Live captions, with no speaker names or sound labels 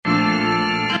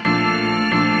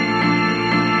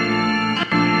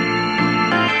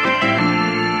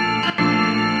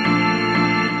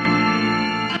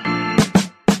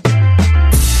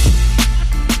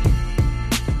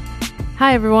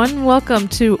Hi, everyone. Welcome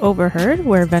to Overheard,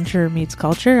 where venture meets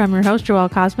culture. I'm your host, Joelle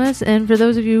Cosmas, and for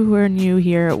those of you who are new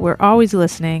here, we're always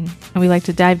listening, and we like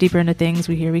to dive deeper into things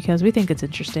we hear because we think it's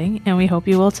interesting, and we hope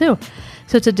you will too.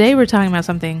 So today we're talking about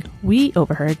something we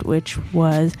overheard, which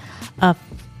was a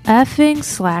effing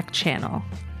Slack channel.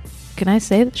 Can I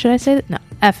say that? Should I say that? No,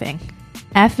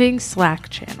 effing Slack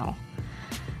channel.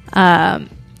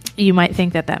 You might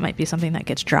think that that might be something that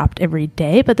gets dropped every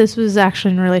day, but this was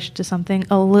actually in relation to something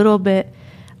a little bit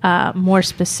more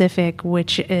specific,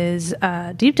 which is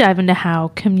a deep dive into how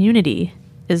community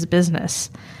is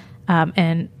business.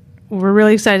 And we're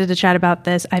really excited to chat about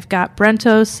this. I've got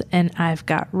Brentos and I've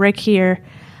got Rick here.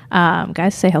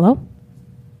 Guys, say hello.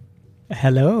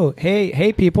 Hello.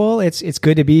 Hey, people. It's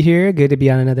good to be here. Good to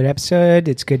be on another episode.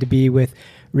 It's good to be with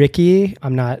Ricky.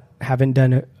 Haven't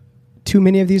done too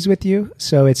many of these with you,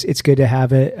 so it's good to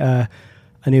have a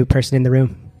new person in the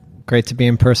room. Great to be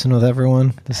in person with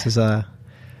everyone. This is the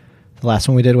last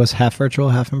one we did was half virtual,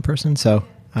 half in person, so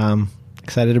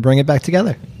excited to bring it back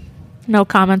together. No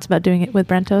comments about doing it with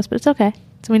Brentos, but it's okay.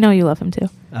 So we know you love him too.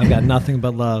 I've got nothing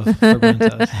but love for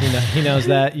Brentos. He knows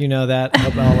that. You know that. I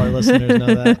hope all our listeners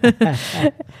know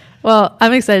that. Well,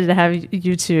 I'm excited to have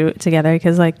you two together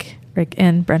because, like Rick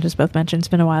and Brentos both mentioned, it's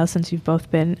been a while since you've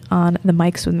both been on the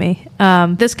mics with me.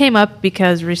 This came up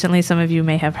because recently some of you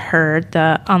may have heard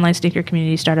the online sneaker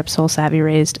community startup SoleSavvy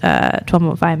raised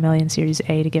 $12.5 million Series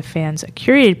A to give fans a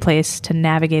curated place to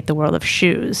navigate the world of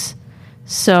shoes.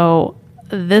 So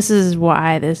this is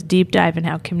why this deep dive in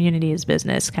how community is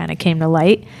business kind of came to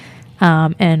light,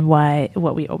 and why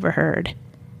what we overheard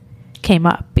came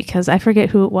up, because I forget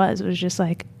who it was. It was just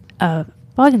like a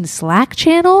fucking Slack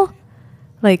channel.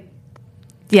 Like,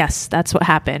 yes, that's what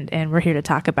happened, and we're here to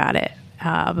talk about it.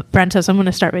 Brentos, I'm going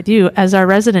to start with you. As our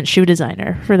resident shoe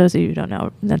designer, for those of you who don't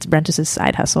know, that's Brentos'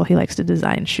 side hustle. He likes to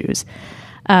design shoes.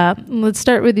 Let's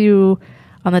start with you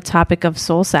on the topic of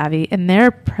SoleSavvy. In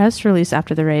their press release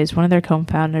after the raise, one of their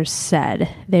co-founders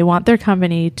said they want their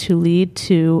company to lead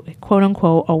to,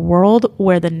 quote-unquote, a world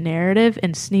where the narrative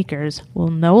in sneakers will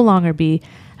no longer be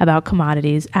about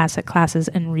commodities, asset classes,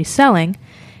 and reselling,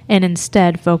 and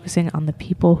instead focusing on the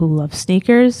people who love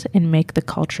sneakers and make the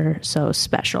culture so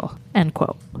special, end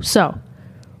quote. So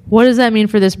what does that mean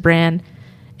for this brand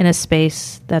in a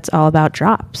space that's all about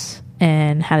drops?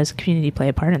 And how does community play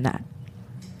a part in that?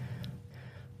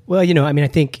 Well, I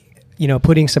think,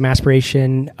 putting some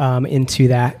aspiration into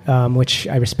that, which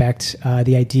I respect,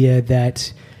 the idea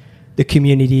that the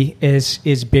community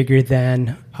is bigger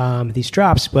than these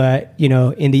drops. But,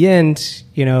 in the end,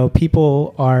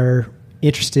 people are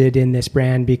interested in this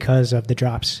brand because of the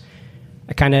drops.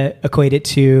 I kind of equate it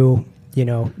to,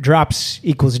 drops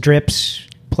equals drips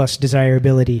plus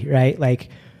desirability, right? Like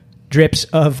drips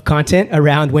of content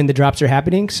around when the drops are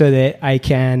happening so that I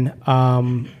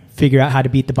can figure out how to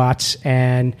beat the bots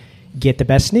and get the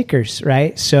best sneakers,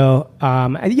 right? So,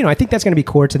 I think that's going to be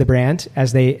core to the brand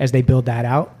as they build that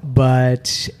out.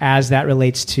 But as that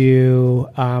relates to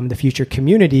the future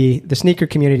community, the sneaker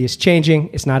community is changing.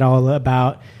 It's not all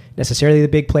about necessarily the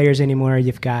big players anymore.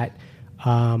 You've got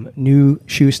new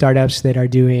shoe startups that are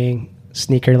doing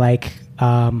sneaker-like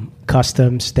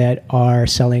customs that are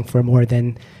selling for more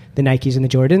than the Nikes and the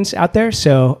Jordans out there.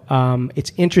 So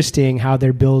it's interesting how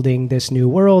they're building this new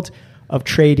world of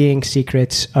trading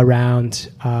secrets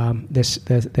around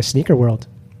the sneaker world.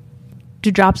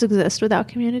 Do drops exist without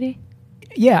community?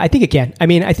 Yeah, I think it can.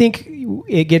 I think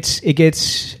it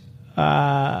gets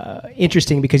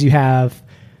interesting because you have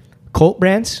cult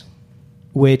brands,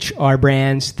 which are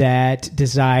brands that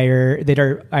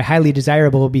are highly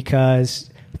desirable because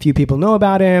few people know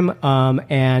about him,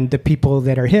 and the people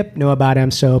that are hip know about him,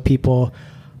 so people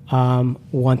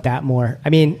want that more.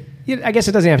 I guess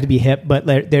it doesn't have to be hip, but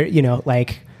they're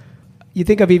like you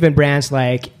think of even brands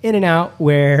like In-N-Out,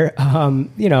 where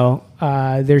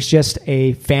there's just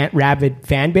a rabid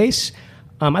fan base.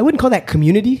 I wouldn't call that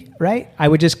community, right? I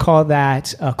would just call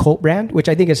that a cult brand, which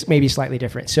I think is maybe slightly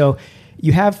different. So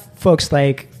you have folks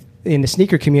like in the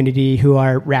sneaker community who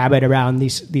are rabid around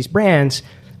these brands.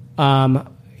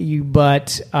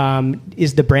 But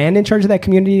is the brand in charge of that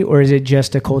community, or is it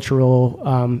just a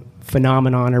cultural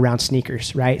phenomenon around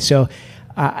sneakers, right? So,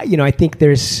 I think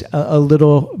there's a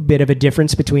little bit of a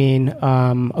difference between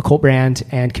a cult brand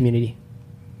and community.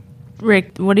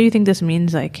 Rick, what do you think this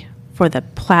means like for the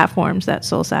platforms that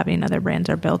SoleSavvy and other brands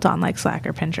are built on, like Slack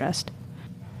or Pinterest?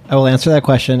 I will answer that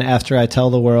question after I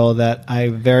tell the world that I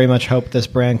very much hope this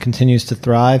brand continues to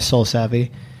thrive,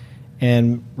 SoleSavvy,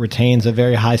 and retains a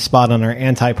very high spot on our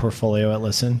anti-portfolio at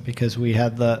Listen, because we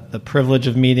had the privilege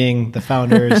of meeting the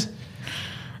founders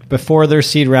before their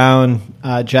seed round,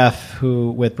 Jeff,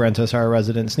 who with Brentos are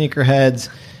resident sneakerheads,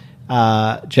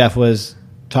 Jeff was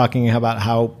talking about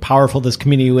how powerful this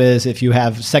community is. If you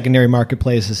have secondary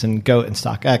marketplaces and GOAT and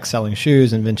StockX selling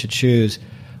shoes and vintage shoes,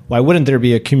 why wouldn't there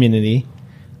be a community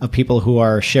of people who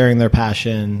are sharing their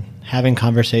passion, having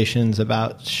conversations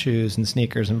about shoes and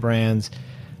sneakers and brands,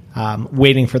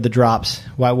 waiting for the drops?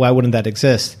 Why wouldn't that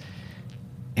exist?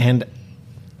 And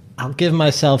I'll give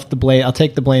myself the blame. I'll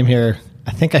take the blame here.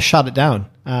 I think I shot it down.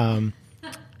 And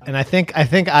I think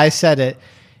I said it.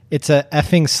 It's a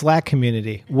effing Slack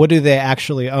community. What do they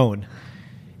actually own?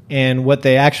 And what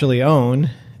they actually own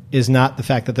is not the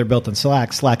fact that they're built on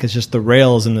Slack. Slack is just the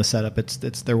rails in the setup. It's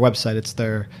their website. It's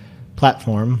their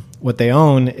platform. What they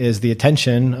own is the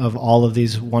attention of all of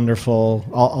these wonderful,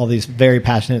 all these very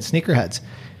passionate sneakerheads.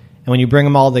 And when you bring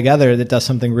them all together, it does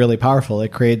something really powerful.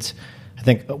 It creates, I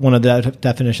think one of the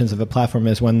definitions of a platform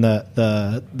is when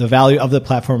the value of the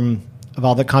platform, of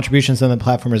all the contributions on the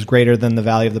platform, is greater than the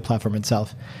value of the platform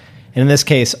itself. And in this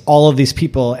case, all of these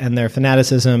people and their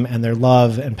fanaticism and their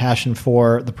love and passion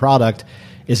for the product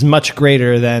is much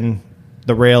greater than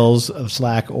the rails of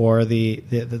Slack or the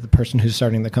person who's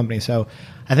starting the company. So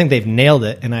I think they've nailed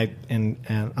it. And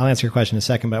I'll answer your question in a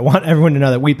second, but I want everyone to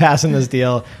know that we passed on this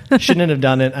deal. Shouldn't have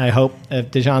done it. I hope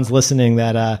if Dejan's listening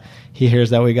that he hears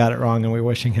that we got it wrong, and we're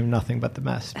wishing him nothing but the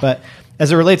best. But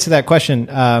as it relates to that question,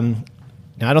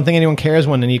 I don't think anyone cares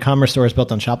when an e-commerce store is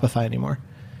built on Shopify anymore.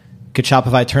 Could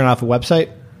Shopify turn off a website?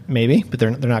 Maybe, but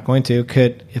they're not going to.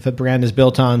 If a brand is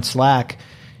built on Slack,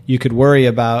 you could worry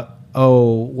about,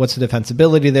 what's the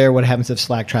defensibility there? What happens if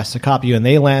Slack tries to copy you and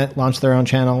they launch their own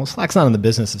channel? Slack's not in the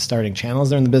business of starting channels.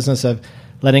 They're in the business of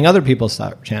letting other people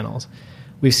start channels.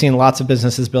 We've seen lots of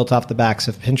businesses built off the backs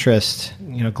of Pinterest.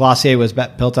 Glossier was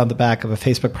built on the back of a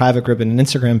Facebook private group and an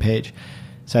Instagram page.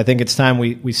 So I think it's time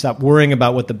we stop worrying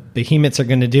about what the behemoths are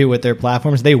going to do with their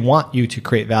platforms. They want you to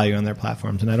create value on their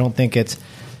platforms. And I don't think it's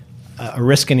a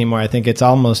risk anymore. I think it's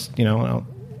almost,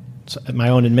 my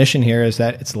own admission here is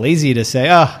that it's lazy to say,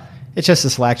 it's just a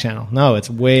Slack channel. No, it's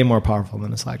way more powerful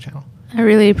than a Slack channel. I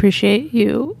really appreciate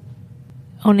you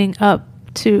owning up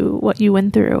to what you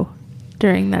went through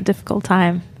during that difficult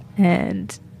time.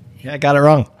 And yeah, I got it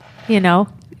wrong.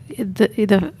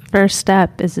 The first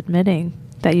step is admitting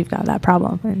that you've got that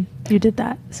problem, and you did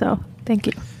that. So thank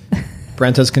you.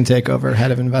 Brentos can take over head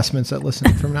of investments at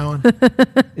Listen from now on.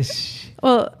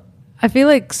 Well, I feel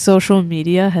like social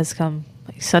media has come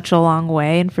such a long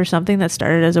way, and for something that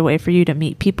started as a way for you to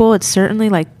meet people, it's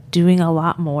certainly doing a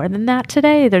lot more than that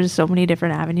today. There's so many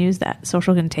different avenues that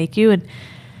social can take you, and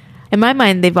in my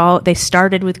mind, they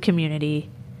started with community,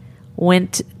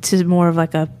 went to more of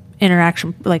a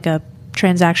interaction, a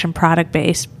transaction product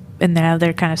base, and now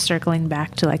they're kind of circling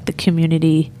back to the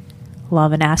community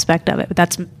love and aspect of it.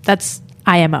 But that's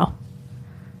IMO.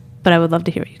 But I would love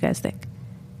to hear what you guys think.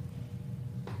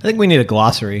 I think we need a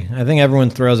glossary. I think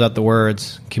everyone throws out the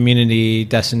words community,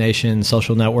 destination,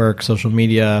 social network, social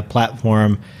media,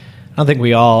 platform. I think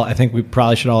we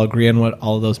probably should all agree on what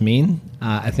all of those mean.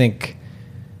 I think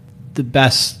the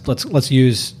best, let's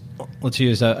use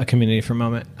a community for a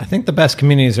moment. I think the best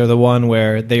communities are the one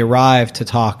where they arrive to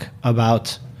talk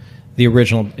about the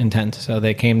original intent. So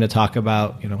they came to talk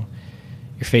about, your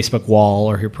Facebook wall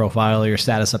or your profile or your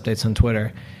status updates on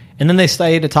Twitter. And then they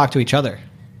stay to talk to each other.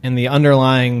 And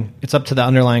it's up to the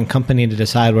underlying company to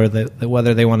decide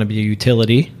whether they want to be a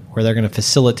utility, where they're going to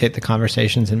facilitate the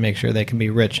conversations and make sure they can be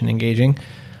rich and engaging,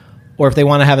 or if they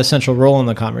want to have a central role in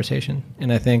the conversation.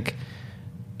 And I think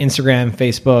Instagram,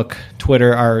 Facebook,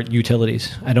 Twitter are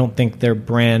utilities. I don't think their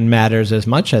brand matters as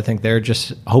much. I think they're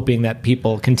just hoping that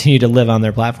people continue to live on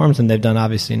their platforms, and they've done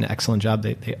obviously an excellent job.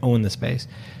 They own the space.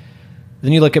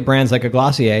 Then you look at brands like a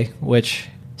Glossier, which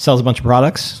sells a bunch of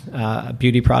products,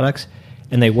 beauty products,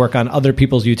 and they work on other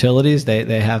people's utilities.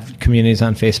 They have communities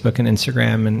on Facebook and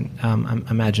Instagram and I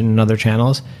imagine in other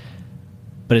channels.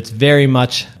 But it's very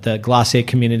much the Glossier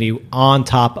community on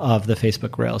top of the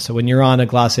Facebook rails. So when you're on a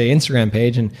Glossier Instagram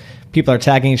page and people are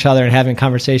tagging each other and having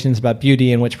conversations about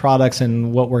beauty and which products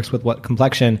and what works with what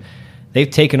complexion, they've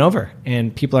taken over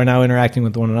and people are now interacting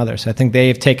with one another. So I think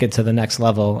they've taken it to the next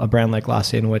level, a brand like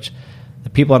Glossier, in which the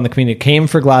people in the community came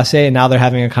for Glossier and now they're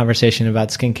having a conversation about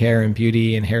skincare and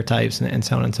beauty and hair types and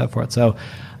so on and so forth. So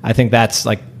I think that's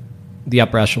the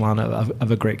upper echelon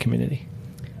of a great community.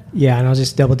 Yeah, and I'll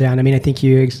just double down. I mean, I think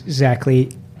you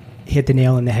exactly hit the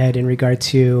nail on the head in regard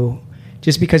to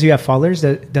just because you have followers,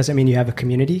 that doesn't mean you have a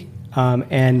community.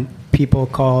 And people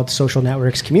called social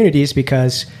networks communities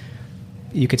because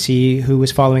you could see who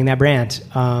was following that brand.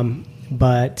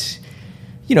 But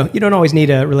you don't always need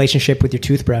a relationship with your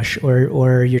toothbrush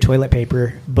or your toilet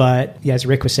paper. But as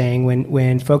Rick was saying,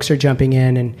 when folks are jumping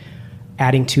in and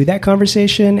adding to that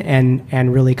conversation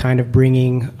and really kind of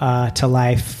bringing to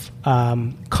life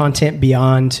content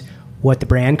beyond what the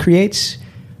brand creates,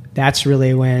 that's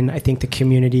really when I think the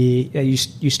community,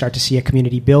 you start to see a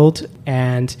community build.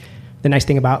 And the nice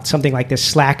thing about something like this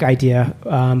Slack idea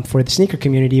for the sneaker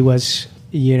community was,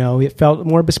 it felt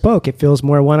more bespoke. It feels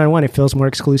more one-on-one. It feels more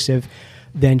exclusive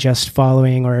than just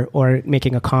following or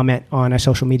making a comment on a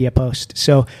social media post.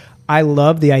 So I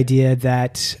love the idea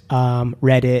that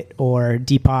Reddit or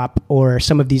Depop or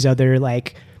some of these other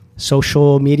like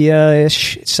social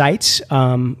media-ish sites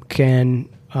can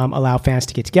allow fans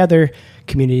to get together,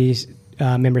 communities,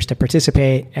 members to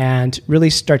participate, and really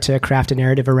start to craft a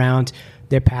narrative around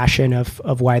their passion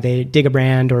of why they dig a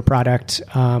brand or product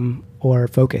or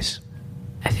focus.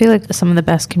 I feel like some of the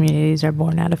best communities are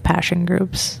born out of passion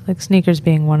groups, like sneakers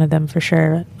being one of them for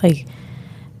sure. Like,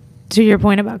 to your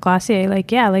point about Glossier,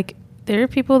 there are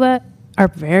people that are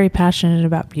very passionate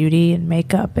about beauty and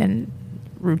makeup and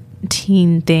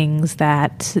routine things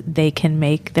that they can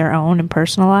make their own and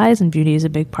personalize, and beauty is a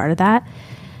big part of that.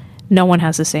 No one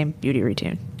has the same beauty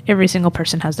routine. Every single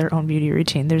person has their own beauty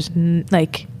routine. There's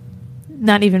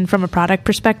not even from a product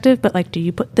perspective, but do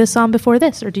you put this on before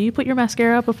this, or do you put your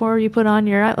mascara before you put on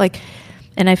your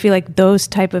and I feel like those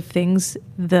type of things,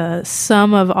 the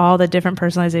sum of all the different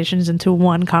personalizations into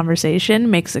one conversation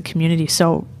makes a community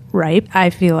so ripe. I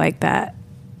feel like that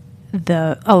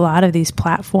a lot of these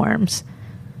platforms,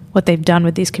 what they've done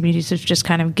with these communities is just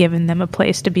kind of given them a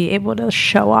place to be able to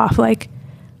show off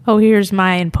oh, here's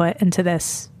my input into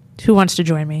this. Who wants to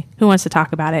join me? Who wants to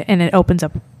talk about it? And it opens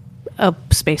up a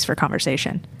space for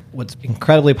conversation. What's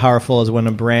incredibly powerful is when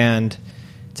a brand,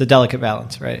 it's a delicate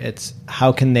balance, right? It's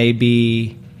how can they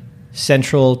be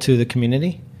central to the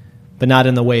community, but not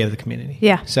in the way of the community.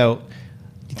 Yeah. So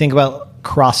you think about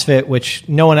CrossFit, which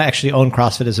no one actually owned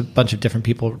CrossFit, is a bunch of different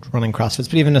people running CrossFits,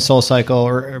 but even a SoulCycle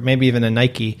or maybe even a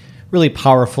Nike, really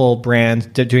powerful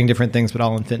brand doing different things, but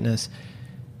all in fitness.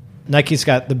 Nike's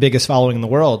got the biggest following in the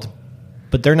world,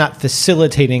 but they're not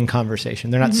facilitating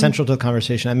conversation. They're not central to the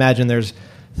conversation. I imagine there's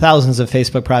thousands of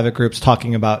Facebook private groups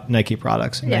talking about Nike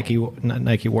products, Nike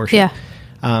worship. Yeah.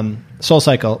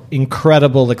 SoulCycle,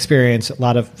 incredible experience. A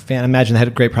lot of I imagine they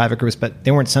had great private groups, but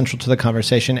they weren't central to the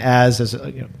conversation as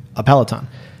a Peloton.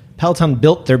 Peloton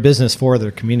built their business for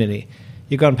their community.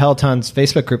 You go on Peloton's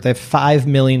Facebook group, they have 5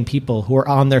 million people who are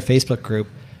on their Facebook group.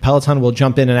 Peloton will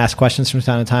jump in and ask questions from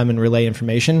time to time and relay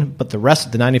information, but the rest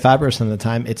of the 95% of the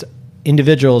time, it's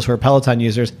individuals who are Peloton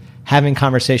users having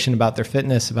conversation about their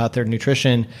fitness, about their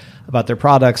nutrition, about their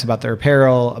products, about their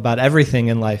apparel, about everything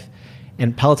in life.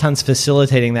 And Peloton's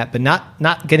facilitating that, but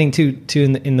not getting too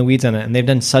in the weeds on it. And they've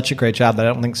done such a great job that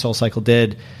I don't think SoulCycle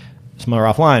did. It's more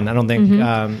offline. I don't think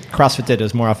CrossFit did. It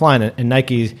was more offline. And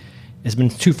Nike has been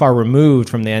too far removed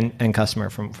from the end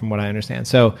customer, from what I understand.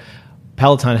 So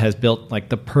Peloton has built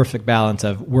the perfect balance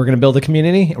of we're going to build a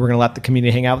community, and we're going to let the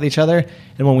community hang out with each other,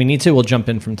 and when we need to, we'll jump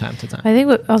in from time to time. I think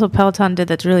what also Peloton did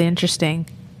that's really interesting,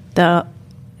 it'll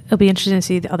be interesting to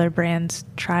see the other brands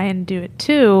try and do it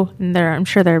too, and I'm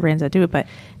sure there are brands that do it, but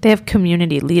they have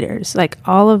community leaders.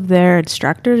 All of their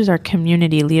instructors are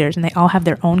community leaders, and they all have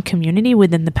their own community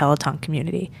within the Peloton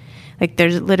community.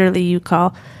 There's literally, you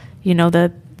call,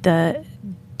 the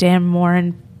Dan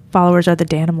Morin followers are the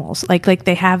Danimals.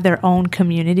 They have their own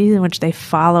communities in which they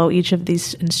follow each of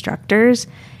these instructors,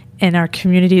 and are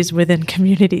communities within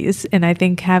communities. And I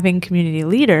think having community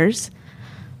leaders,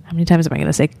 how many times am I going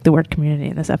to say the word community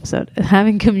in this episode?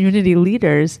 Having community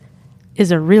leaders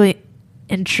is a really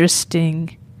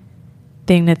interesting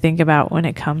thing to think about when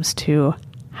it comes to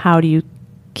how do you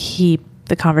keep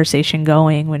the conversation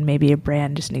going when maybe a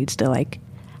brand just needs to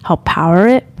help power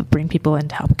it, but bring people in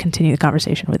to help continue the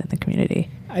conversation within the community.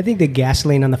 I think the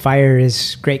gasoline on the fire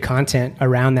is great content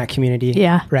around that community.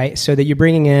 Yeah. Right. So that you're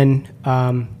bringing in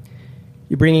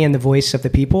the voice of the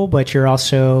people, but you're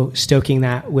also stoking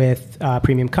that with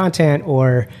premium content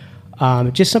or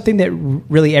just something that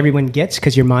really everyone gets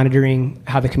because you're monitoring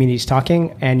how the community is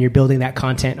talking and you're building that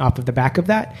content off of the back of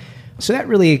that. So that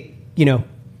really,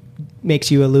 makes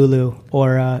you a Lulu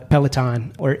or a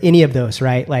Peloton or any of those,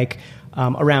 right?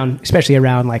 Especially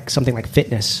around something like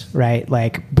fitness, right?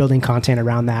 Building content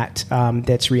around that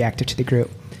that's reactive to the group.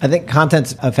 I think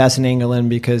content's a fascinating angle in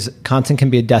because content can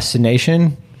be a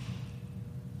destination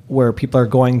where people are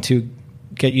going to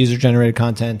get user-generated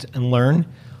content and learn,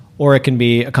 or it can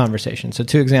be a conversation. So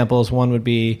 2 examples. One would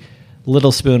be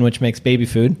Little Spoon, which makes baby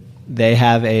food. They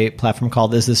have a platform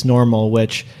called Is This Normal,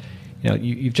 which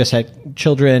you've just had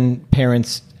children,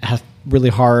 parents have really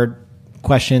hard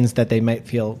questions that they might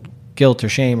feel guilt or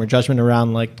shame or judgment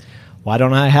around, like, why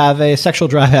don't I have a sexual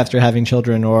drive after having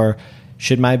children? Or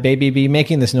should my baby be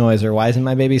making this noise? Or why isn't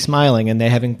my baby smiling? And they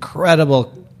have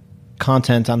incredible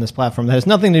content on this platform that has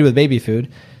nothing to do with baby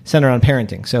food, centered on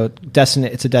parenting. So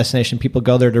it's a destination. People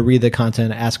go there to read the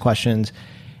content, ask questions.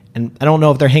 And I don't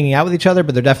know if they're hanging out with each other,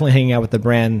 but they're definitely hanging out with the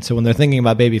brand. So when they're thinking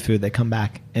about baby food, they come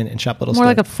back and shop Little More Store.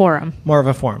 like a forum. More of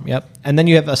a forum, yep. And then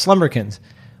you have a Slumberkins,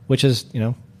 which is,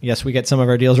 yes, we get some of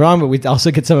our deals wrong, but we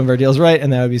also get some of our deals right,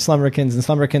 and that would be Slumberkins. And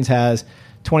Slumberkins has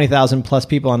 20,000 plus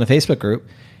people on the Facebook group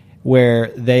where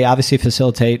they obviously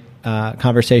facilitate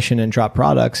conversation and drop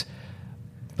products,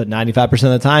 but 95% of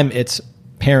the time it's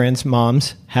parents,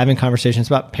 moms, having conversations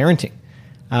about parenting.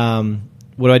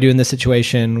 What do I do in this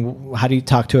situation? How do you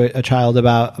talk to a child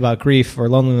about grief or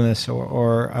loneliness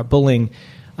or bullying?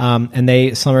 And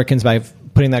Slumberkins, by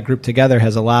putting that group together,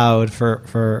 has allowed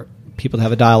for people to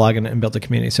have a dialogue and build a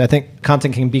community. So I think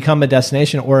content can become a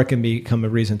destination, or it can become a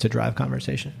reason to drive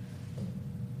conversation.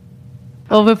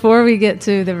 Well, before we get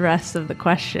to the rest of the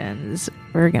questions,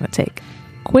 we're going to take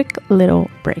a quick little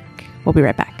break. We'll be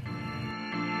right back.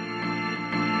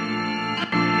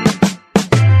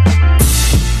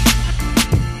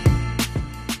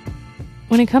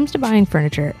 When it comes to buying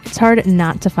furniture, it's hard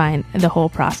not to find the whole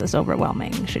process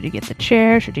overwhelming. Should you get the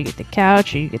chair? Should you get the couch?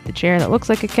 Should you get the chair that looks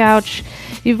like a couch?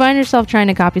 You find yourself trying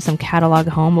to copy some catalog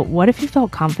at home, but what if you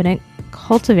felt confident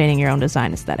cultivating your own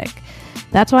design aesthetic?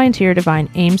 That's why Interior Divine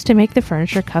aims to make the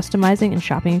furniture customizing and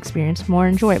shopping experience more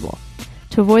enjoyable.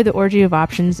 To avoid the orgy of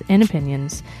options and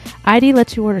opinions, ID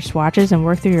lets you order swatches and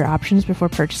work through your options before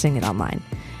purchasing it online.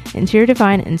 Interior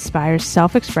Divine inspires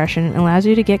self-expression and allows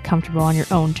you to get comfortable on your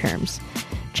own terms.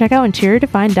 Check out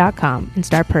interiordivine.com and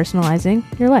start personalizing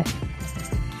your life.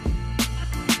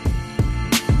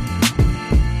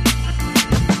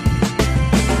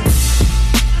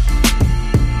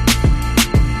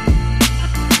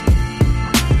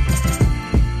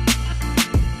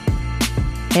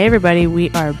 Hey everybody, we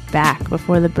are back.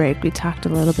 Before the break, we talked a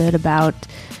little bit about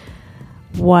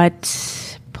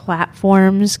what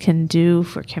platforms can do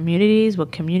for communities,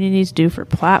 what communities do for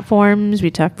platforms.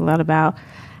 We talked a lot about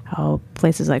how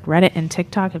places like Reddit and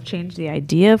TikTok have changed the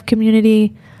idea of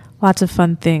community. Lots of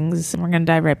fun things. And we're going to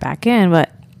dive right back in.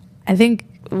 But I think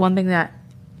one thing that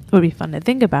would be fun to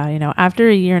think about, after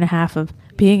a year and a half of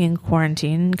being in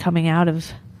quarantine, coming out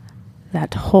of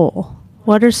that hole,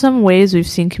 what are some ways we've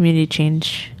seen community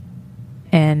change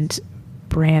and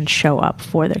brands show up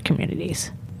for their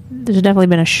communities? There's definitely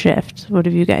been a shift. What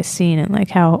have you guys seen, and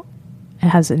how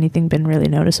has anything been really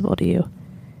noticeable to you?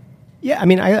 Yeah, I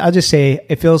mean, I'll just say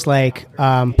it feels like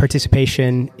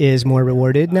participation is more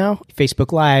rewarded now.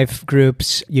 Facebook Live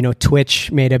groups,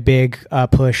 Twitch made a big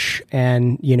push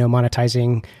and,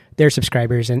 monetizing their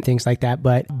subscribers and things like that.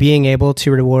 But being able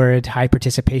to reward high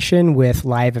participation with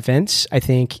live events, I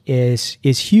think is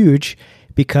huge,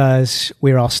 because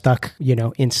we're all stuck,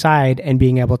 inside, and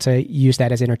being able to use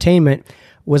that as entertainment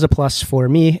was a plus for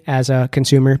me as a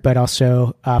consumer, but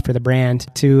also for the brand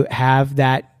to have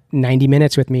that 90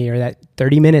 minutes with me, or that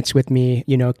 30 minutes with me,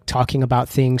 talking about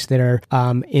things that are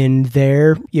in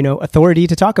their, authority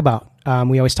to talk about.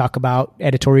 We always talk about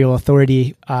editorial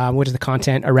authority. What is the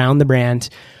content around the brand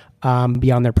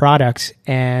beyond their products?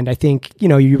 And I think,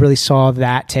 you really saw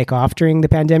that take off during the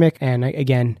pandemic. And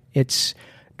again, it's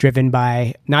driven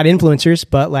by not influencers,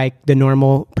 but like the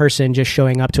normal person just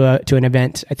showing up to an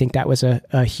event. I think that was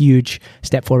a huge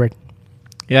step forward.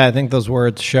 Yeah, I think those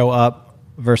words, show up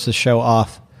versus show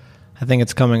off, I think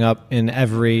it's coming up in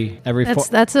every.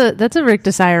 That's a Rick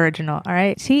Desai original. All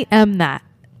right, TM that.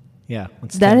 Yeah,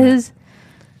 that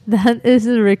is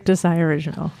a Rick Desai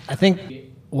original. I think.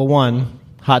 Well, one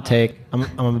hot take. I'm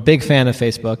a big fan of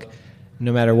Facebook.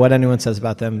 No matter what anyone says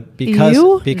about them, because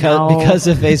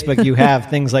of Facebook, you have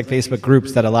things like Facebook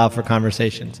groups that allow for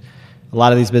conversations. A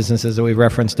lot of these businesses that we've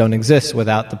referenced don't exist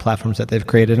without the platforms that they've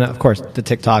created. And of course, the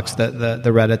TikToks,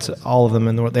 the Reddits, all of them,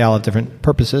 and they all have different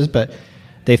purposes, but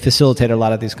they facilitate a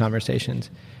lot of these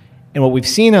conversations. And what we've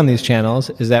seen on these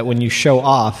channels is that when you show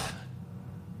off,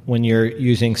 when you're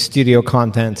using studio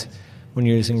content, when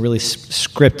you're using really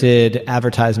scripted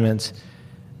advertisements,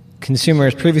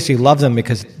 consumers previously loved them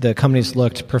because the companies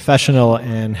looked professional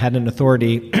and had an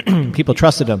authority. People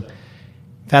trusted them.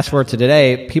 Fast forward to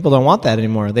today, people don't want that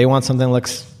anymore. They want something that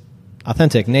looks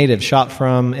authentic, native, shot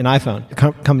from an iPhone.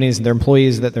 Companies, their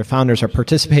employees, that their founders are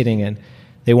participating in,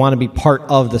 they want to be part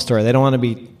of the story. They don't want to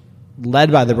be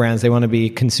led by the brands. They want to be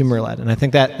consumer led. And I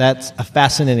think that that's a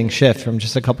fascinating shift from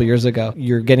just a couple years ago.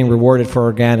 You're getting rewarded for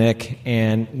organic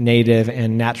and native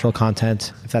and natural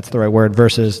content, if that's the right word,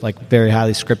 versus like very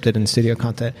highly scripted and studio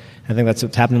content. I think that's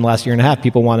what's happened in the last year and a half.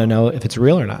 People want to know if it's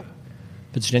real or not,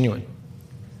 if it's genuine.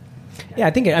 Yeah,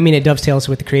 I think it dovetails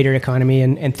with the creator economy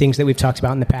and things that we've talked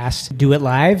about in the past. Do it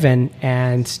live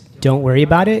and don't worry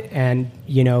about it, and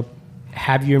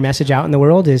have your message out in the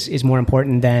world is more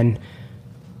important than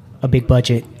a big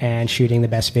budget and shooting the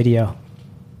best video.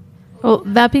 Well,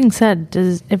 that being said,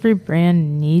 does every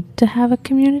brand need to have a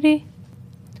community?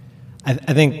 I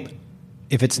think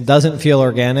if it doesn't feel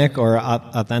organic or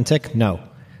authentic, no.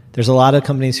 There's a lot of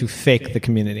companies who fake the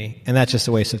community, and that's just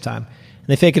a waste of time. And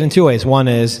they fake it in two ways. One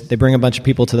is they bring a bunch of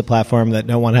people to the platform that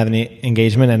don't want to have any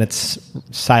engagement, and it's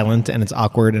silent, and it's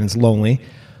awkward, and it's lonely.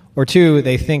 Or two,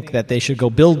 they think that they should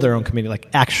go build their own community, like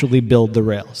actually build the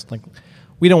rails. Like,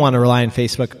 we don't want to rely on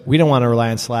Facebook. We don't want to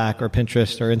rely on Slack or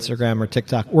Pinterest or Instagram or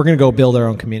TikTok. We're going to go build our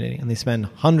own community. And they spend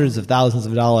hundreds of thousands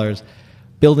of dollars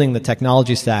building the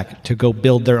technology stack to go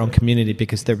build their own community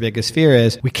because their biggest fear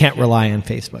is we can't rely on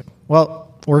Facebook.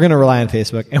 Well, we're going to rely on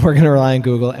Facebook, and we're going to rely on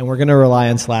Google, and we're going to rely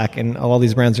on Slack, and all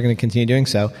these brands are going to continue doing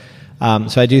so.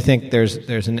 So I do think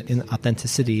there's an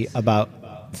authenticity about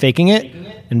faking it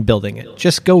and building it.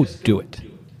 Just go do it.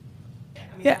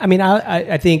 Yeah,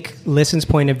 I think Listen's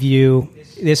point of view,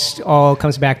 this all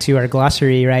comes back to our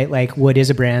glossary, right? Like, what is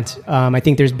a brand? I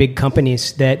think there's big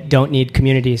companies that don't need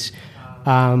communities.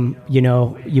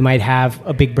 You might have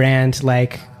a big brand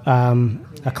like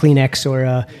a Kleenex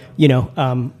or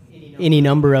any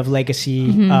number of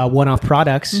legacy one-off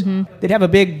products that have a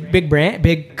big brand,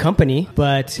 big company.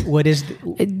 But what is?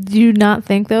 Do you not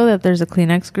think though that there's a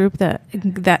Kleenex group that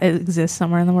exists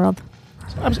somewhere in the world?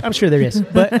 I'm sure there is,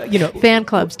 but fan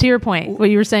clubs. To your point, what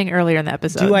you were saying earlier in the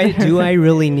episode. Do I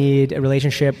really need a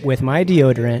relationship with my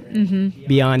deodorant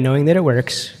beyond knowing that it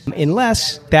works?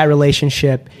 Unless that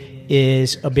relationship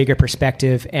is a bigger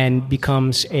perspective and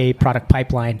becomes a product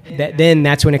pipeline.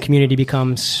 That's when a community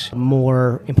becomes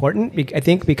more important, I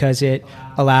think, because it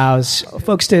allows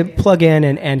folks to plug in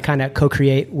and kind of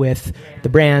co-create with the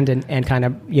brand and kind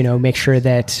of make sure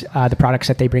that the products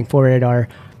that they bring forward are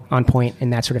on point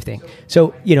and that sort of thing.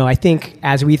 So, I think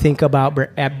as we think about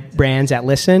brands at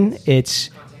Listen, it's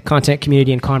content,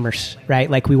 community, and commerce,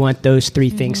 right? Like, we want those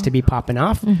three things to be popping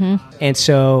off. And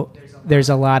so there's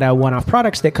a lot of one-off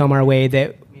products that come our way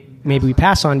that maybe we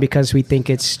pass on because we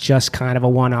think it's just kind of a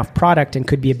one-off product and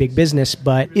could be a big business,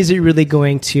 but is it really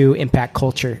going to impact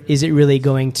culture? Is it really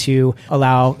going to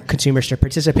allow consumers to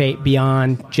participate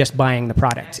beyond just buying the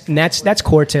product? And that's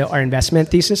core to our investment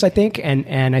thesis, I think,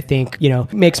 and I think,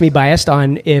 makes me biased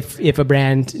on if a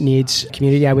brand needs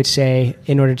community. I would say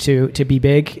in order to be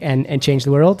big and change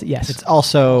the world, yes. It's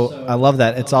also, I love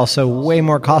that, it's also way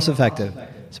more cost-effective.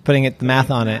 So putting the math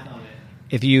on it,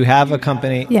 if you have a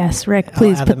company... Yes, Rick,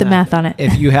 please put the math on it.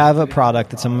 If you have a product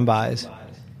that someone buys,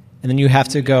 and then you have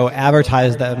to go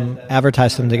advertise them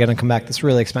to get them come back, that's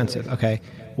really expensive, okay?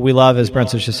 What we love, as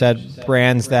Brent just said,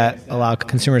 brands that allow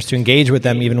consumers to engage with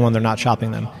them even when they're not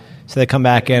shopping them. So they come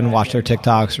back in, watch their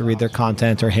TikToks, or read their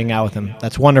content, or hang out with them.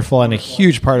 That's wonderful and a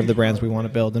huge part of the brands we want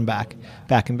to build and back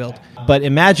and build. But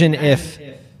imagine if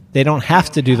they don't have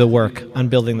to do the work on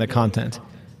building the content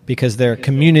because their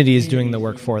community is doing the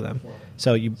work for them.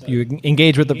 So you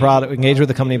engage with the product, engage with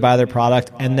the company, buy their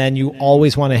product, and then you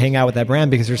always want to hang out with that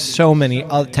brand because there's so many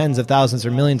tens of thousands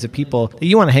or millions of people that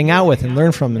you want to hang out with and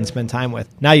learn from and spend time with.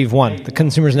 Now you've won. The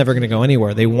consumer's never going to go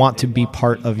anywhere. They want to be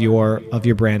part of your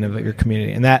brand, of your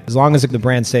community. And that, as long as the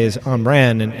brand stays on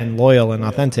brand and loyal and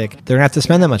authentic, they're going to have to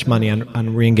spend that much money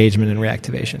on re-engagement and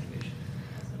reactivation.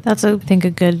 That's, I think,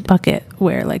 a good bucket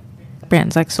where like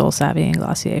brands like Soul Savvy and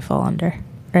Glossier fall under,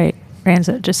 right? Brands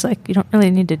that just like, you don't really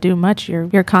need to do much.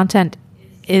 Your content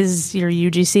is your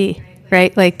UGC,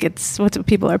 right? Like, it's what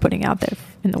people are putting out there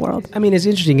in the world. It's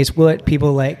interesting. It's what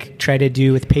people like try to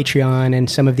do with Patreon and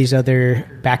some of these other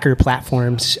backer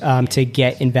platforms to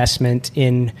get investment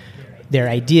in their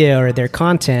idea or their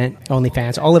content.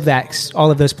 OnlyFans,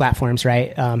 all of those platforms,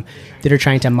 right? That are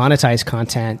trying to monetize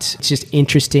content. It's just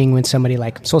interesting when somebody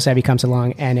like Soul Savvy comes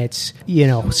along and it's,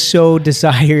 so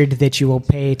desired that you will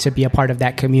pay to be a part of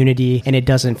that community and it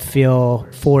doesn't feel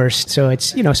forced. So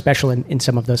it's, special in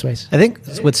some of those ways. I think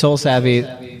with Soul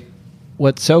Savvy,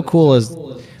 what's so cool is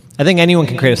I think anyone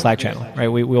can create a Slack channel, right?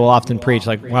 We will often preach,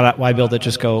 like, why build it?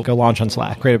 Just go launch on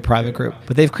Slack, create a private group.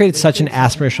 But they've created such an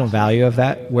aspirational value of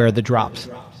that where the drops.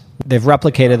 They've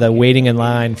replicated the waiting in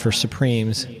line for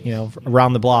Supremes,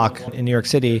 around the block in New York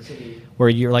City, where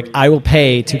you're like, I will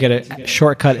pay to get a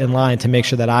shortcut in line to make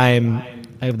sure that I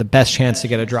have the best chance to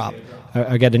get a drop.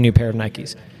 or get a new pair of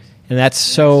Nikes. And that's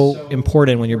so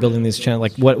important when you're building these channels.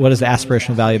 Like, what is the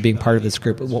aspirational value of being part of this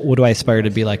group? What do I aspire to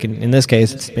be like? In this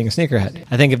case, it's being a sneakerhead.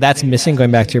 I think if that's missing,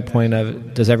 going back to your point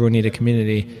of does everyone need a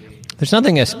community, there's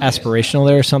nothing aspirational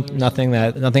there. Nothing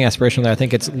aspirational there. I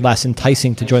think it's less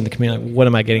enticing to join the community. Like, what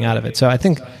am I getting out of it? So I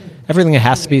think everything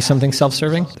has to be something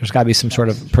self-serving. There's got to be some sort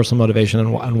of personal motivation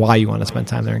on why you want to spend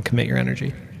time there and commit your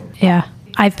energy. Yeah,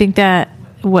 I think that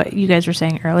what you guys were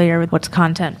saying earlier with what's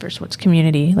content versus what's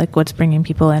community, like what's bringing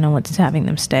people in and what's having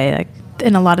them stay, like,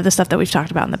 and a lot of the stuff that we've talked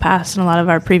about in the past and a lot of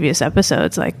our previous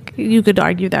episodes, like you could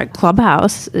argue that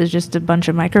Clubhouse is just a bunch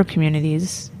of micro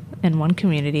communities in one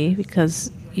community because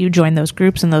you join those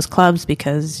groups and those clubs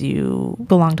because you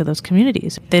belong to those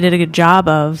communities. They did a good job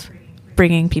of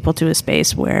bringing people to a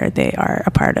space where they are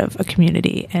a part of a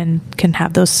community and can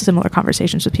have those similar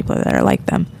conversations with people that are like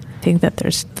them. I think that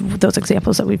there's those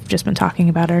examples that we've just been talking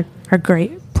about are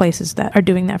great places that are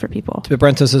doing that for people. To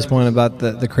Brentus's point about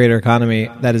the creator economy,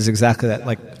 that is exactly that.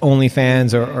 Like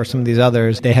OnlyFans or some of these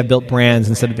others, they have built brands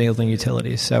instead of building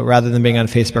utilities. So rather than being on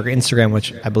Facebook or Instagram,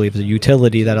 which I believe is a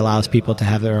utility that allows people to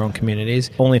have their own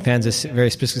communities, OnlyFans is very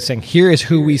specifically saying, here is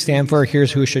who we stand for,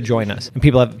 here's who should join us. And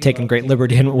people have taken great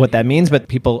liberty in what that means, but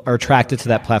people are attracted to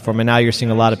that platform. And now you're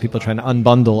seeing a lot of people trying to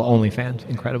unbundle OnlyFans,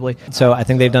 incredibly. So I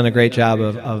think they've done a great job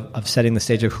of setting the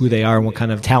stage of who they are and what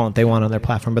kind of talent they want on their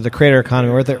platform. But the creator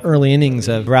economy, we're at the early innings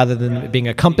of, rather than being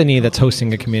a company that's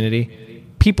hosting a community,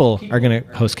 people are going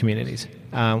to host communities,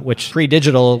 which free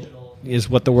digital is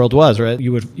what the world was, right?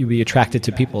 You'd be attracted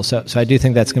to people. So I do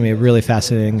think that's going to be a really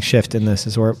fascinating shift in this,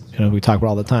 is where, we talk about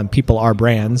all the time, people are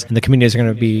brands, and the communities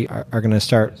are going to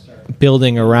start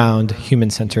building around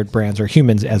human-centered brands, or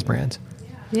humans as brands.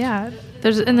 Yeah.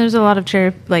 There's a lot of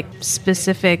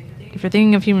specific, if you're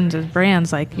thinking of humans as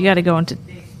brands, like you got to go into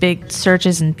big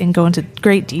searches and go into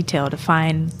great detail to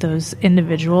find those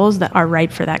individuals that are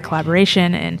ripe for that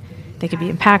collaboration, and they can be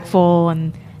impactful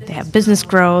and they have business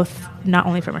growth, not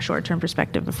only from a short-term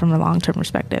perspective, but from a long-term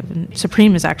perspective. And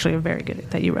Supreme is actually a very good,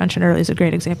 that you mentioned earlier, is a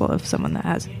great example of someone that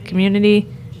has community,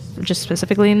 just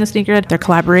specifically in the sneakerhead. Their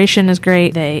collaboration is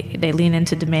great. They lean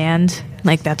into demand.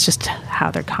 Like, that's just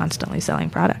how they're constantly selling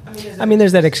product. I mean,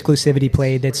 there's that exclusivity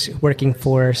play that's working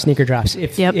for sneaker drops.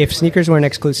 If sneakers weren't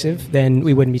exclusive, then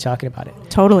we wouldn't be talking about it.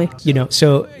 Totally.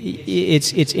 So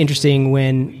it's interesting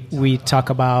when we talk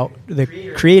about the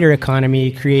creator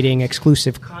economy creating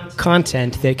exclusive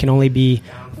content that can only be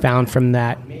found from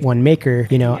that one maker.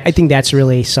 I think that's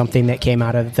really something that came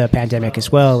out of the pandemic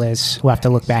as well, as we'll have to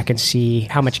look back and see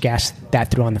how much gas that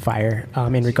threw on the fire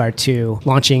in regard to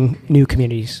launching new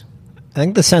communities. I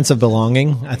think the sense of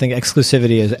belonging, I think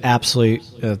exclusivity is absolutely,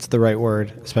 that's the right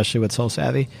word, especially with Soul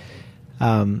Savvy,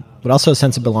 but also a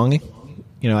sense of belonging.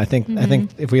 I think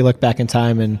if we look back in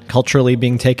time and culturally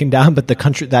being taken down, but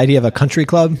the idea of a country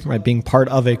club, right, being part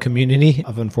of a community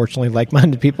of unfortunately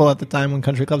like-minded people at the time when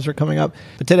country clubs were coming up.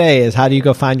 But today is, how do you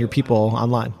go find your people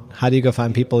online? How do you go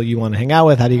find people you want to hang out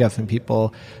with? How do you go find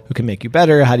people who can make you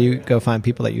better? How do you go find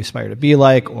people that you aspire to be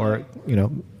like, or,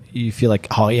 you feel like,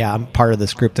 oh yeah, I'm part of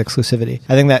this group exclusivity.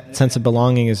 I think that sense of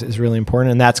belonging is really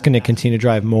important, and that's going to continue to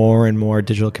drive more and more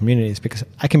digital communities, because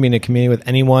I can be in a community with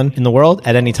anyone in the world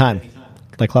at any time,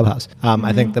 like Clubhouse.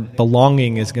 I think the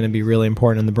belonging is going to be really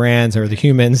important, and the brands or the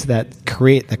humans that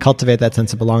cultivate that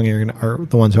sense of belonging are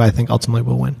the ones who I think ultimately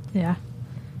will win. Yeah.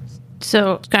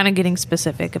 So kind of getting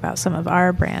specific about some of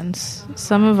our brands,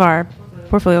 some of our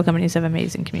portfolio companies have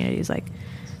amazing communities like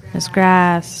Miss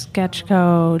Grass,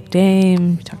 Sketchco,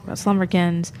 Dame. We talked about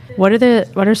Slumberkins. What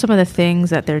are some of the things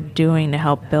that they're doing to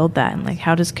help build that, and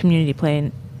how does community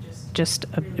play just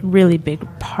a really big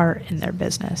part in their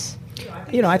business?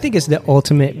 I think it's the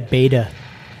ultimate beta,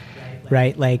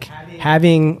 right? Like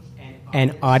having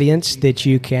an audience that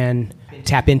you can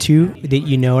tap into,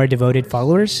 that are devoted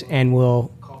followers and will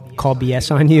call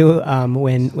BS on you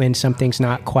when something's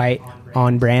not quite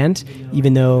on brand,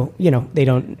 even though, they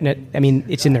don't,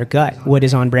 it's in their gut what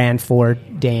is on brand for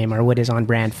Dame or what is on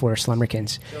brand for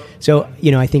Slumberkins. So,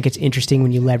 I think it's interesting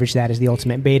when you leverage that as the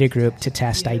ultimate beta group to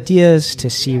test ideas, to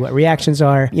see what reactions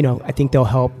are. I think they'll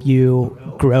help you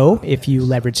grow if you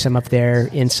leverage some of their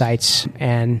insights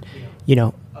and,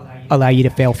 allow you to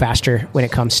fail faster when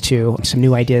it comes to some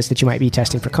new ideas that you might be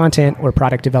testing for content or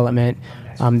product development,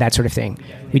 that sort of thing.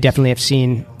 We definitely have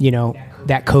seen,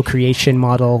 that co-creation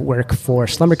model work for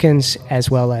Slumberkins,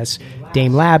 as well as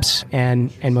Dame Labs,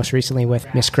 and most recently with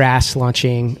Miss Grass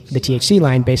launching the THC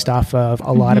line based off of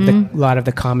a lot of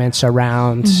the comments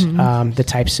around the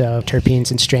types of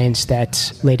terpenes and strains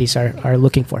that ladies are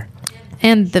looking for,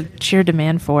 and the sheer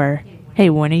demand for, hey,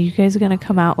 when are you guys going to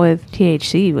come out with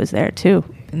THC was there too,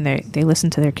 and they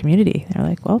listened to their community. They're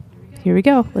like, well, here we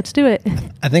go. Let's do it.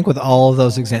 I think with all of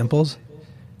those examples,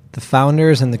 the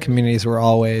founders and the communities were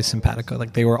always simpatico.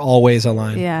 Like they were always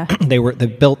aligned. Yeah.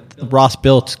 Ross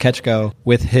built Ketchko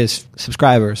with his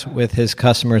subscribers, with his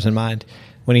customers in mind.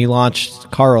 When he launched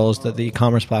Carl's, the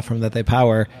e-commerce platform that they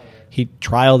power, he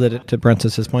trialed it, to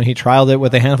Brentus's point, he trialed it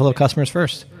with a handful of customers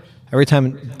first. Every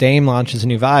time Dame launches a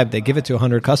new Vibe, they give it to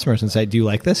 100 customers and say, do you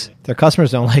like this? If their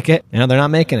customers don't like it, they're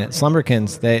not making it.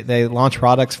 Slumberkins, they launch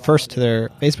products first to their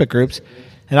Facebook groups,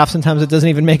 and oftentimes it doesn't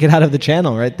even make it out of the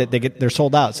channel, right? They're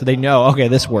sold out, so they know, okay,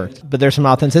 this worked. But there's some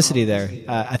authenticity there.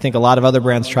 I think a lot of other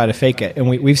brands try to fake it, and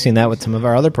we've seen that with some of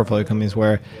our other portfolio companies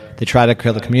where they try to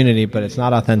create a community, but it's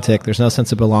not authentic. There's no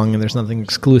sense of belonging. There's nothing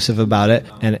exclusive about it,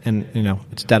 and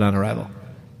it's dead on arrival.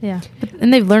 Yeah,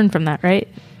 and they've learned from that, right?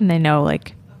 And they know,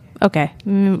 like, okay,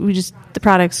 the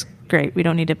product's great. We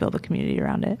don't need to build a community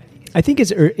around it. I think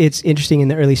it's interesting in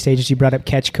the early stages. You brought up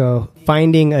Ketchko,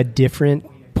 finding a different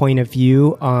point of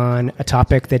view on a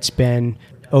topic that's been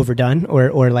overdone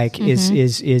or like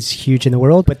is huge in the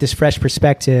world, but this fresh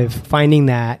perspective, finding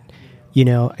that,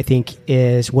 I think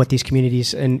is what these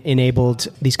communities enabled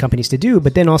these companies to do,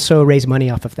 but then also raise money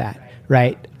off of that,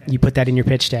 right? You put that in your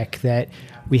pitch deck that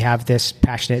we have this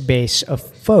passionate base of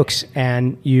folks,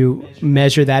 and you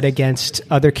measure that against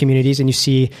other communities and you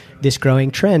see this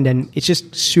growing trend. And it's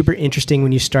just super interesting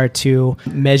when you start to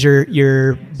measure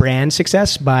your brand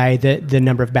success by the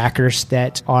number of backers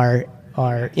that are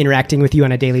interacting with you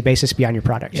on a daily basis beyond your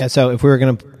product. Yeah, so if we were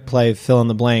going to play fill in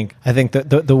the blank, I think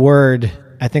the word,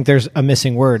 I think there's a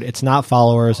missing word. It's not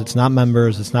followers, it's not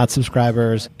members, it's not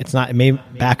subscribers, it may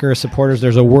backers, supporters.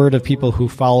 There's a word of people who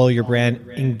follow your brand,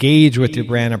 engage with your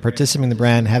brand, are participating in the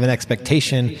brand, have an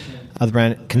expectation of the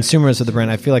brand, consumers of the brand.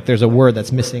 I feel like there's a word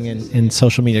that's missing in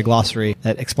social media glossary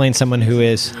that explains someone who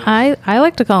is... I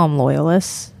like to call them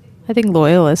loyalists. I think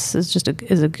loyalists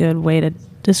is a good way to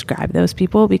describe those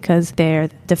people, because they're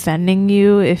defending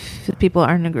you if people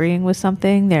aren't agreeing with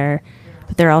something.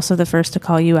 But they're also the first to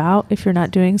call you out if you're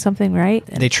not doing something right.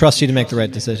 They trust you to make the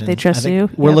right decision. They trust you.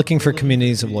 We're looking for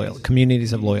communities of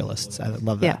loyalists. I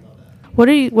love that. Yeah.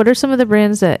 What are some of the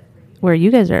brands where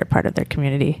you guys are a part of their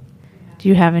community? Do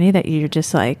you have any that you're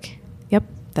just like, yep,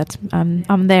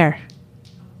 I'm there.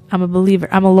 I'm a believer.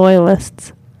 I'm a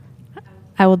loyalist.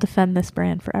 I will defend this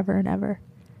brand forever and ever.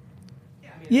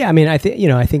 Yeah, I mean, I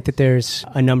think that there's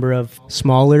a number of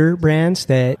smaller brands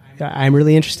that I'm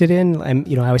really interested in.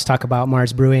 I always talk about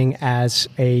Mars Brewing as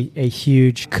a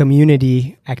huge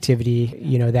community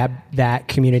activity. That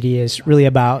community is really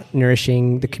about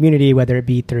nourishing the community, whether it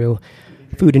be through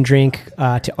food and drink,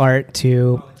 to art,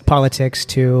 to politics,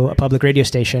 to a public radio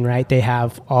station, right? They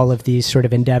have all of these sort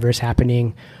of endeavors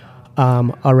happening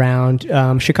around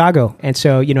Chicago. And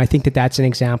so, I think that that's an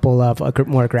example of a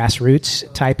more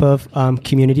grassroots type of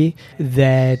community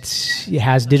that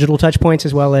has digital touch points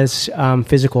as well as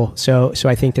physical. So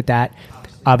I think that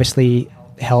obviously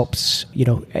helps,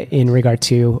 in regard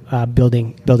to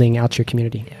building out your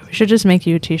community. Yeah, we should just make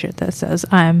you a t-shirt that says,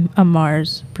 I'm a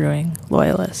Mars Brewing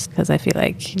loyalist, because I feel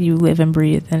like you live and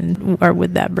breathe and are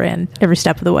with that brand every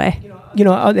step of the way.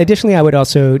 Additionally, I would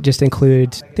also just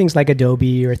include things like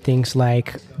Adobe or things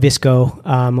like Visco,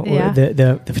 or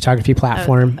the photography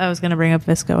platform. I was going to bring up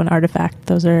Visco and Artifact.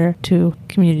 Those are two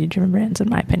community-driven brands, in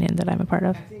my opinion, that I'm a part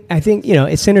of. I think,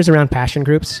 it centers around passion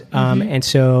groups. And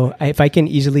so if I can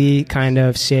easily kind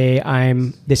of say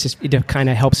it kind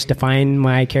of helps define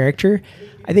my character,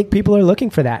 I think people are looking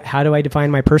for that. How do I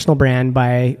define my personal brand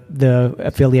by the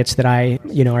affiliates that I,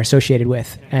 are associated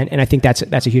with? And I think that's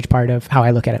a huge part of how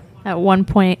I look at it. At one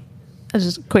point,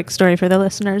 just a quick story for the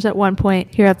listeners. At one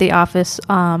point here at the office,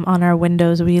 on our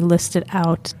windows, we listed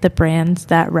out the brands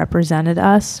that represented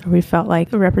us, or we felt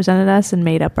like represented us, and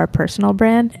made up our personal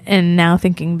brand. And now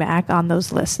thinking back on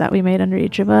those lists that we made under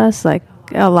each of us, like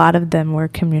a lot of them were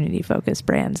community-focused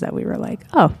brands that we were like,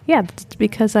 oh, yeah, that's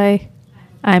because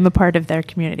I'm a part of their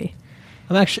community.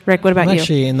 Rick, what about you? I'm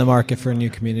actually in the market for a new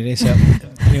community, so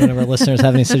if anyone of our listeners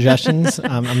have any suggestions,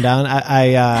 I'm down.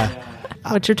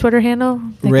 What's your Twitter handle?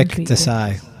 Rick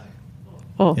Desai.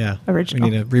 Oh, yeah. Original.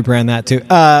 We need to rebrand that too.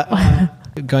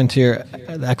 Going to your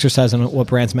exercise on what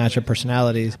brands match our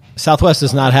personalities. Southwest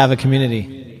does not have a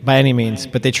community by any means,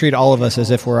 but they treat all of us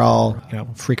as if we're all,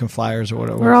 frequent flyers or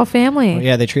whatever. We're all family.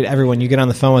 Yeah, they treat everyone. You get on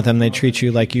the phone with them, they treat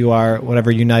you like you are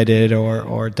whatever United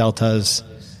or Delta's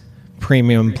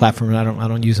premium platform. I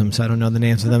don't use them, so I don't know the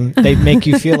names of them. They make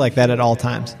you feel like that at all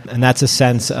times, and that's a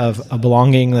sense of a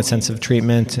belonging, that sense of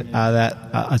treatment that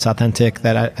it's authentic.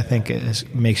 That I think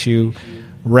makes you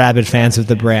rabid fans of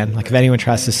the brand. Like if anyone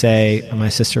tries to say, my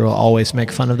sister will always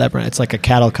make fun of that brand. It's like a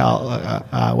cattle call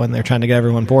when they're trying to get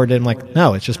everyone bored. I'm like,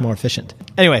 no, it's just more efficient.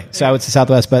 Anyway, so I would say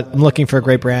Southwest, but I'm looking for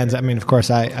great brands. I mean, of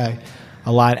course, I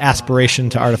align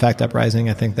aspiration to Artifact Uprising.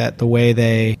 I think that the way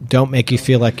they don't make you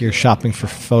feel like you're shopping for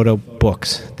photo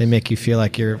books, they make you feel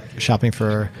like you're shopping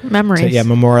for memories. To,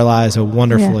 memorialize a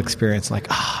wonderful experience. Like,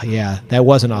 that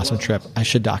was an awesome trip. I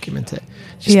should document it.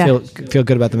 Just feel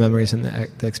good about the memories and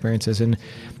the experiences. And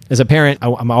as a parent,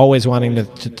 I'm always wanting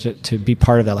to be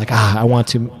part of that. Like, I want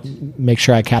to make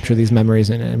sure I capture these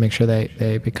memories and make sure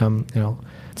they become,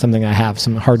 something I have,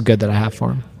 some hard good that I have for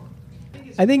them.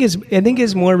 I think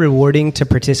it's more rewarding to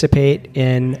participate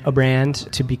in a brand,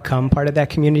 to become part of that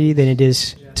community, than it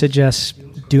is to just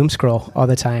doom scroll all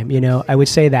the time. I would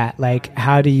say that, like,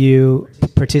 how do you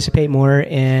participate more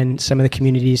in some of the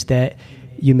communities that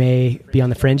you may be on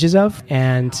the fringes of,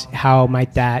 and how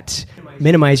might that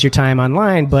minimize your time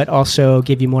online, but also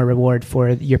give you more reward for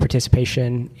your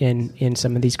participation in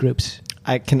some of these groups?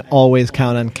 I can always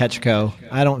count on Catchco.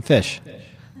 I don't fish.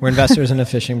 We're investors in a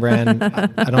fishing brand.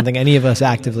 I don't think any of us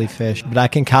actively fish, but I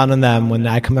can count on them when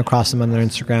I come across them on their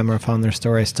Instagram or found their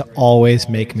stories to always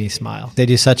make me smile. They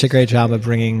do such a great job of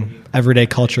bringing everyday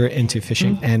culture into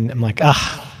fishing. And I'm like,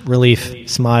 relief,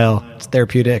 smile. It's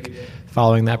therapeutic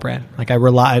following that brand. Like I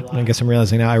guess I'm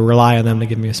realizing now, I rely on them to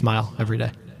give me a smile every day.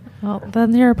 Well,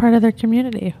 then you're a part of their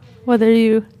community, whether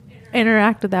you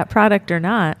interact with that product or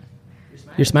not.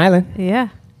 You're smiling. Yeah.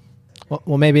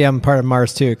 Well, maybe I'm part of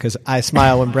Mars too, because I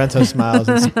smile when Brentos smiles,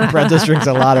 and Brentos drinks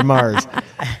a lot of Mars.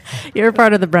 You're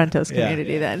part of the Brentos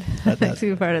community then. That makes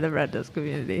you part of the Brentos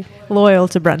community. Loyal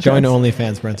to Brentos. Join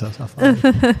OnlyFans, Brentos. I'll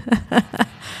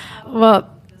follow.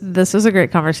 Well, this was a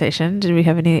great conversation. Did we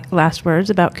have any last words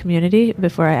about community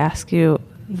before I ask you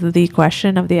the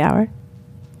question of the hour?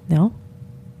 No?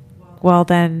 Well,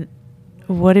 then,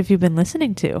 what have you been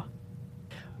listening to?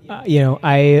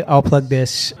 I'll plug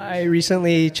this. I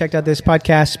recently checked out this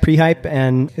podcast, Pre-Hype,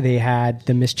 and they had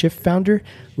the Mischief founder,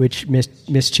 which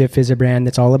Mischief is a brand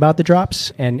that's all about the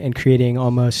drops and creating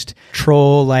almost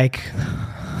troll-like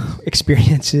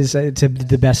experiences, to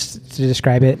the best to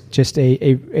describe it. Just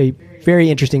a very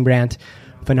interesting brand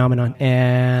phenomenon.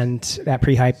 And that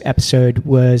Pre-Hype episode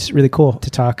was really cool to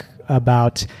talk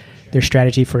about their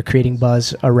strategy for creating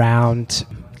buzz around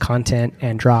content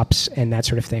and drops and that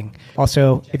sort of thing.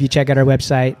 Also, if you check out our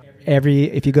website,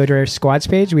 if you go to our squads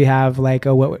page, we have like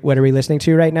a what are we listening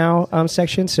to right now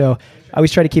section. So I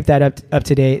always try to keep that up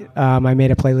to date. I made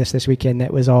a playlist this weekend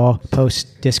that was all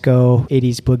post disco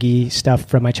 80s boogie stuff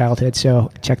from my childhood.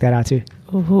 So check that out too.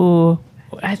 Ooh,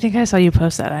 I think I saw you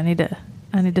post that. I need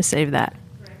to save that.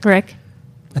 Rick?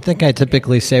 I think I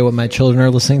typically say what my children are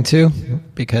listening to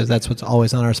because that's what's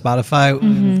always on our Spotify.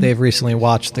 Mm-hmm. They've recently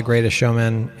watched The Greatest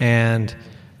Showman, and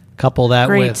couple that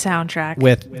Great soundtrack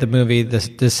with the movie The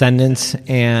Descendants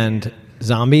and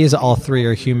Zombies. All three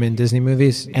are human Disney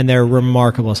movies, and they're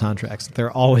remarkable soundtracks.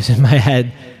 They're always in my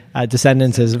head.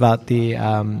 Descendants is about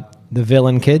the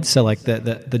villain kids, so like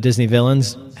the Disney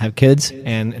villains have kids,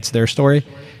 and it's their story.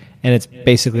 And it's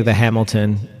basically the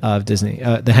Hamilton of Disney,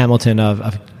 the Hamilton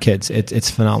of kids. It's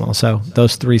phenomenal. So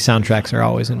those three soundtracks are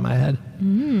always in my head.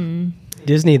 Mm.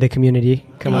 Disney, the community.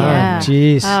 Come on.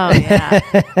 Jeez. Oh,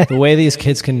 yeah. The way these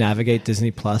kids can navigate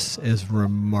Disney Plus is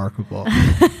remarkable.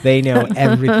 They know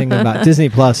everything about Disney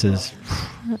Plus is...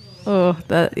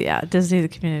 Disney, the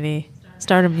community.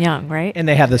 Start them young, right? And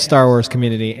they have the Star Wars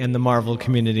community and the Marvel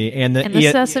community and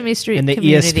the Sesame Street and the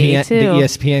community, ESPN, too. The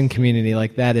ESPN community.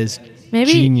 Like, that is...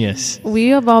 Maybe genius. We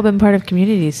have all been part of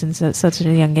communities since at such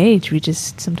a young age. We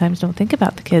just sometimes don't think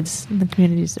about the kids and the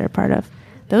communities they're part of.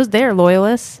 They're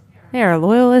loyalists. They are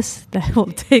loyalists that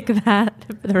will take that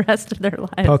for the rest of their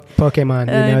life. Pokemon,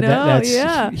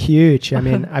 that's huge. I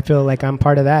mean, I feel like I'm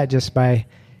part of that just by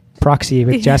proxy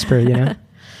with Jasper,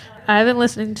 I've been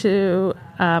listening to,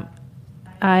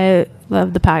 I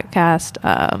love the podcast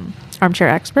Armchair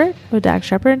Expert with Dax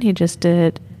Shepard. He just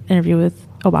did an interview with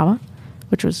Obama,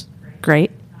 which was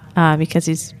great because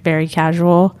he's very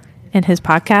casual in his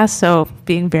podcast. So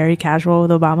being very casual with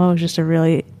Obama was just a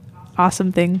really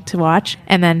awesome thing to watch.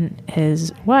 And then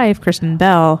his wife, Kristen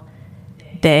Bell,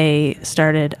 she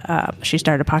started a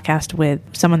podcast with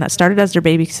someone that started as their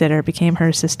babysitter, became her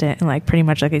assistant and like pretty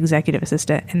much like executive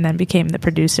assistant, and then became the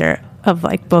producer of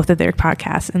like both of their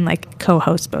podcasts and like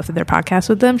co-hosts both of their podcasts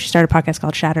with them. She started a podcast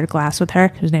called Shattered Glass with her,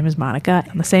 whose name is Monica.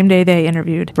 On the same day they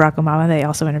interviewed Barack Obama, they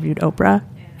also interviewed Oprah.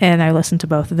 And I listened to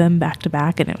both of them back to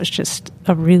back, and it was just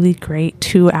a really great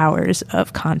 2 hours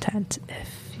of content.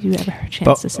 If you ever have a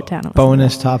chance to sit down and listen.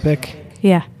 Bonus topic.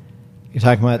 Yeah. You're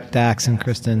talking about Dax and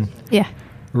Kristen. Yeah.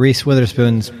 Reese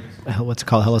Witherspoon's what's it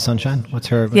called? Hello Sunshine. What's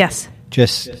her? Yes.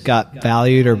 Just got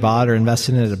valued or bought or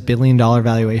invested in at $1 billion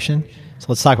valuation. So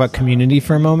let's talk about community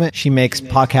for a moment. She makes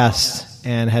podcasts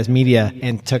and has media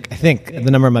and took, I think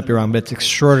the number might be wrong, but it's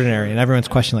extraordinary. And everyone's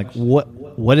questioning, like,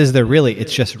 what is there really?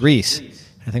 It's just Reese.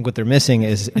 I think what they're missing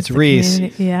is it's Reese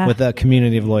with a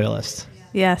community of loyalists.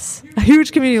 Yes. A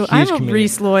huge community. I'm a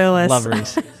Reese loyalist. Love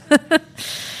Reese.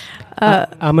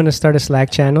 I'm going to start a Slack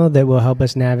channel that will help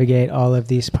us navigate all of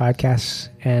these podcasts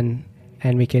and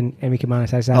we can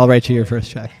monetize that. I'll write you your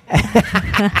first check.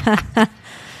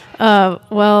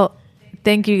 Well,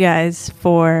 thank you guys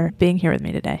for being here with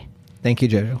me today. Thank you,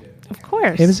 Jojo. Of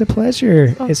course. It was a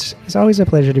pleasure. Oh. It's always a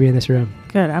pleasure to be in this room.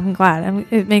 Good. I'm glad.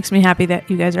 It makes me happy that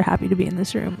you guys are happy to be in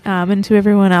this room. And to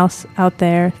everyone else out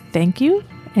there, thank you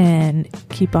and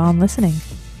keep on listening.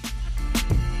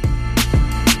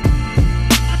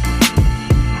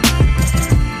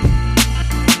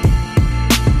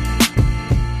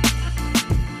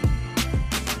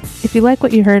 If you like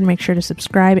what you heard, make sure to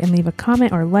subscribe and leave a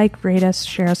comment or rate us,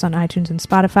 share us on iTunes and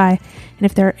Spotify. And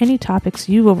if there are any topics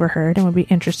you've overheard and would be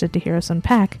interested to hear us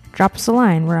unpack, drop us a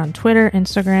line. We're on Twitter,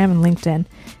 Instagram, and LinkedIn.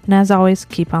 And as always,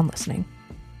 keep on listening.